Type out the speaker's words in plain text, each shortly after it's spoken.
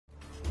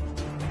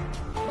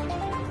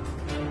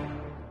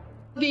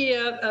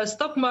The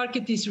stock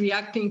market is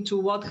reacting to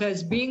what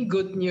has been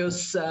good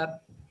news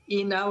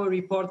in our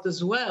report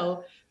as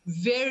well.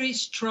 Very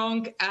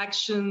strong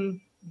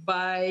action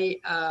by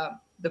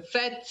the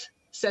Fed,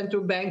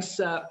 central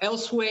banks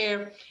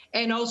elsewhere,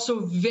 and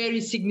also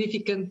very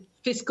significant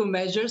fiscal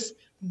measures.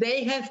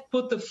 They have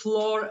put a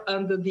floor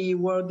under the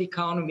world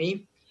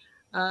economy.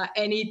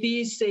 And it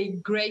is a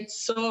great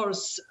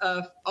source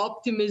of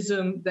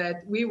optimism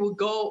that we will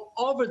go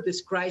over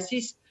this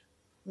crisis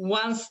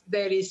once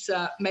there is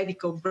a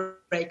medical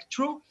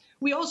breakthrough.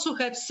 We also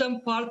have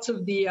some parts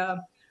of the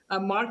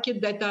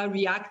market that are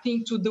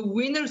reacting to the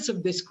winners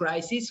of this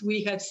crisis.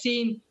 We have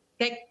seen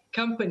tech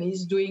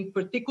companies doing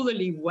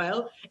particularly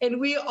well, and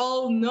we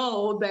all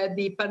know that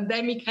the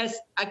pandemic has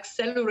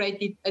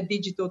accelerated a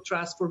digital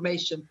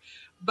transformation.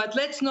 But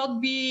let's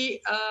not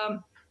be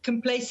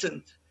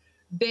complacent.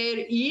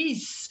 There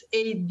is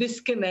a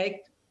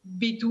disconnect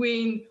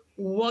between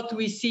what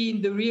we see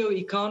in the real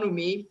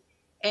economy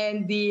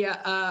and the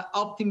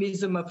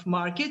optimism of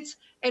markets.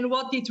 And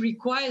what it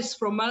requires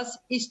from us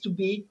is to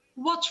be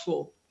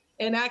watchful.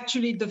 And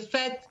actually, the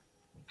Fed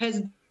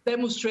has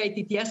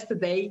demonstrated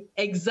yesterday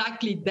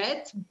exactly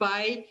that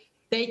by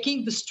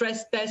taking the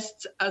stress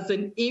tests as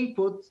an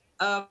input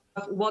of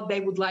what they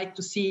would like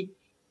to see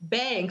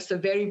banks, a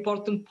very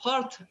important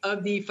part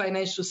of the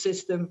financial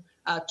system,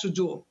 to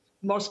do.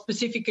 More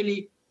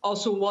specifically,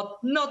 also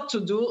what not to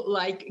do,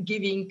 like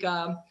giving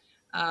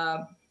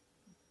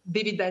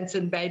dividends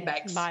and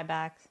buybacks.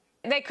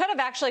 They could have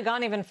actually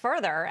gone even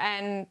further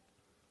and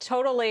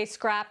totally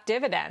scrapped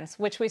dividends,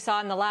 which we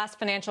saw in the last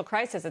financial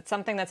crisis. It's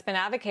something that's been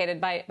advocated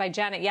by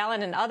Janet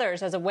Yellen and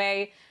others as a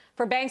way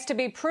for banks to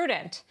be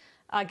prudent,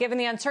 given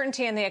the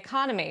uncertainty in the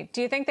economy.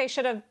 Do you think they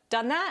should have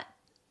done that?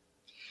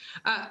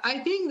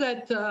 I think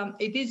that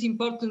it is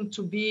important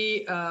to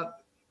be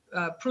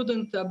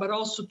prudent, but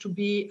also to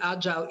be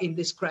agile in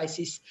this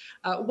crisis.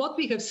 What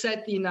we have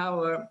said in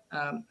our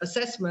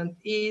assessment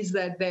is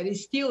that there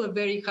is still a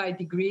very high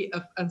degree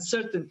of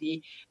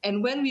uncertainty.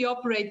 And when we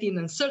operate in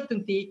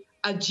uncertainty,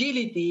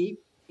 agility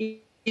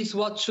is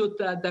what should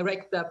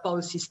direct the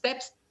policy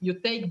steps. You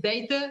take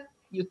data,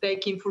 you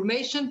take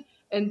information,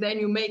 and then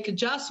you make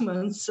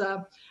adjustments,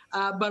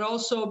 but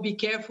also be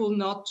careful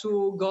not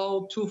to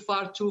go too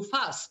far too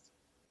fast.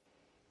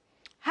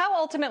 How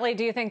ultimately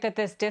do you think that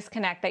this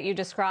disconnect that you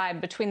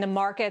described between the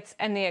markets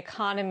and the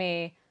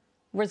economy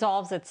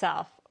resolves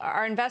itself?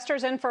 Are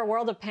investors in for a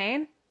world of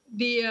pain?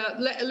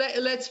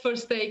 Let's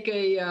first take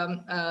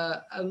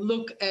a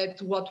look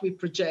at what we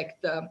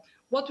project.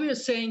 What we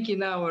are saying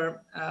in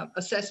our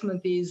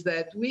assessment is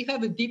that we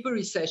have a deeper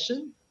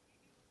recession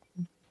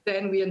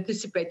than we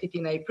anticipated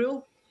in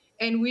April,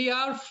 and we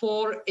are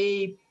for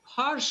a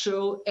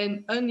partial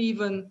and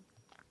uneven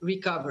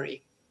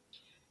recovery.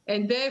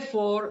 And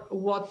therefore,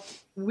 what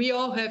we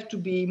all have to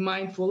be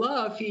mindful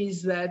of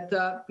is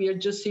that we are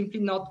just simply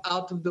not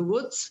out of the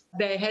woods.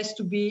 There has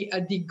to be a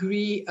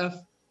degree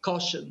of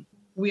caution.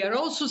 We are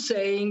also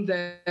saying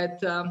that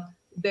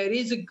there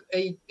is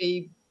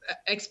a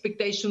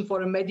expectation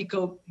for a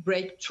medical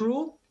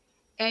breakthrough.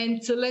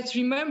 And so let's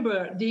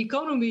remember, the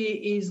economy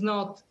is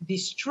not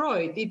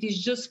destroyed. It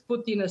is just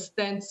put in a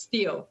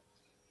standstill.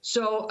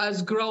 So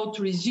as growth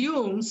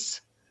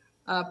resumes,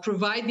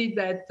 provided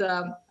that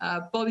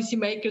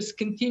policymakers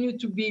continue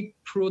to be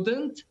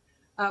prudent,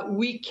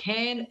 we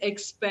can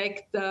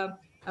expect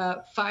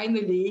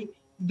finally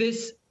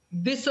this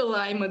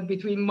disalignment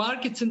between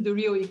markets and the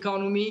real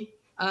economy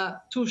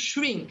to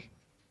shrink.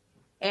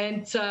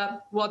 And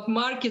what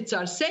markets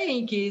are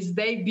saying is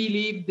they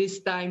believe this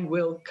time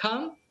will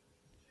come.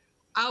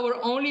 Our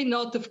only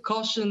note of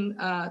caution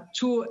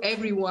to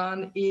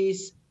everyone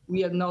is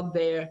we are not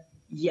there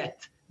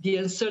yet. The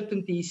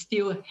uncertainty is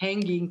still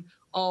hanging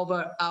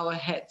over our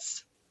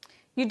heads.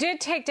 You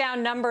did take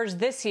down numbers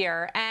this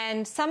year,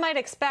 and some might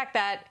expect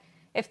that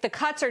if the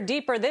cuts are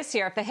deeper this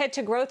year, if the hit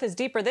to growth is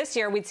deeper this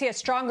year, we'd see a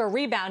stronger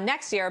rebound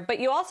next year. But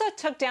you also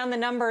took down the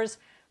numbers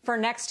for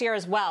next year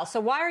as well.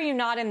 So why are you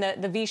not in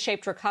the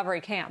V-shaped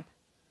recovery camp?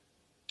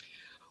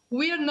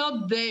 We are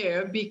not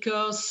there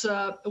because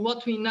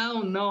what we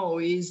now know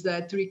is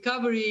that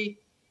recovery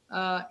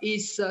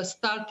is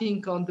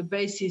starting on the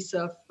basis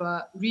of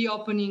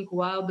reopening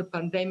while the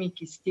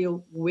pandemic is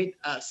still with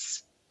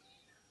us.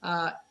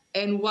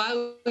 And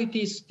while it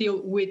is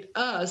still with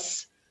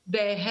us,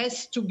 there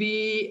has to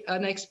be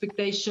an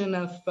expectation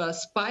of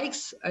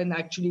spikes, and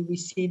actually we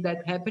see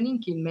that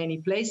happening in many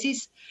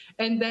places.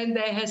 And then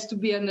there has to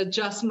be an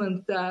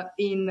adjustment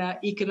in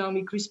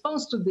economic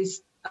response to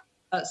these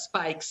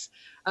spikes.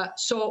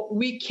 So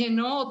we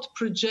cannot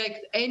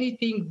project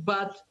anything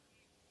but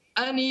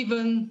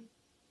uneven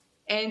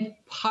and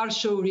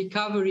partial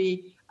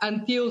recovery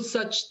until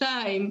such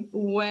time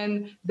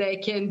when there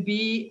can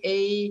be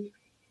a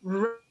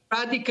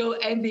radical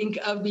ending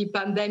of the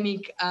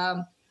pandemic,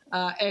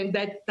 and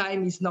that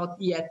time is not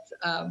yet.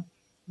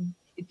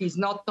 It is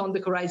not on the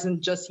horizon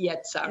just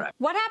yet, Sarah.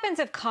 What happens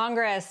if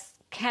Congress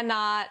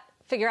cannot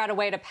figure out a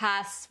way to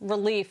pass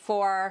relief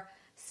for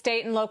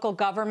state and local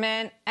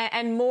government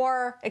and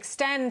more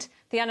extend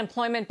the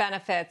unemployment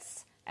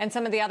benefits and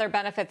some of the other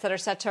benefits that are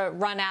set to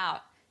run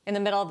out in the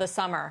middle of the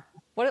summer?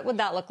 What would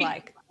that look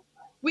like?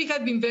 We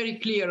have been very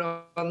clear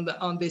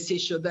on this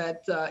issue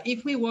that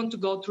if we want to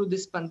go through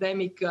this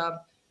pandemic,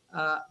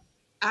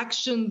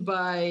 action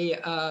by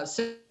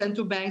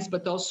central banks,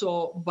 but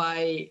also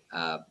by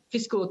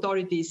fiscal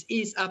authorities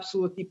is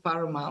absolutely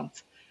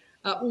paramount.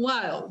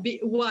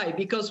 Why?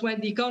 Because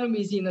when the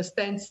economy is in a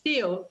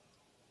standstill,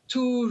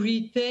 to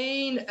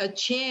retain a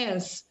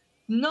chance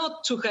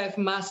not to have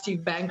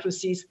massive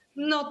bankruptcies,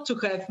 not to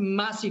have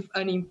massive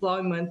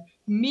unemployment,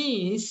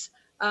 means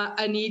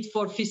a need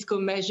for fiscal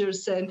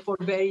measures and for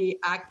very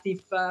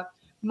active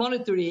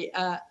monetary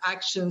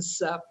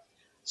actions.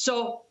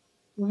 So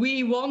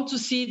we want to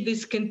see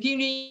this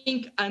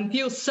continuing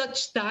until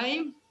such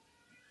time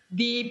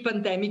the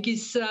pandemic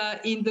is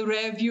in the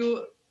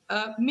rearview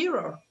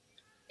mirror.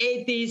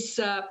 It is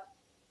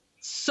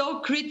so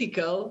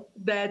critical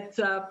that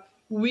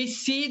we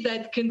see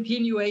that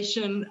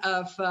continuation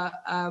of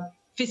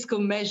fiscal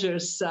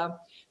measures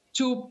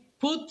to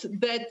put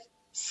that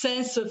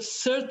sense of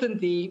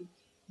certainty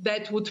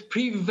that would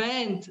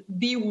prevent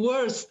the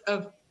worst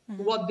of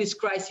what this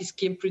crisis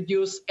can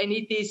produce, and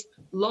it is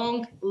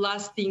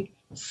long-lasting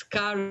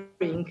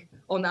scarring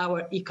on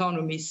our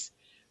economies.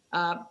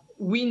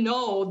 We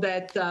know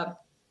that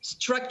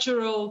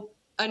structural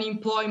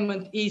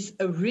unemployment is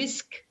a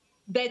risk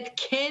that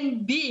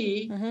can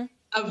be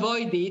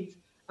avoided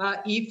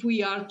if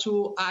we are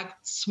to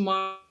act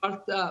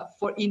smart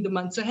in the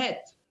months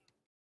ahead.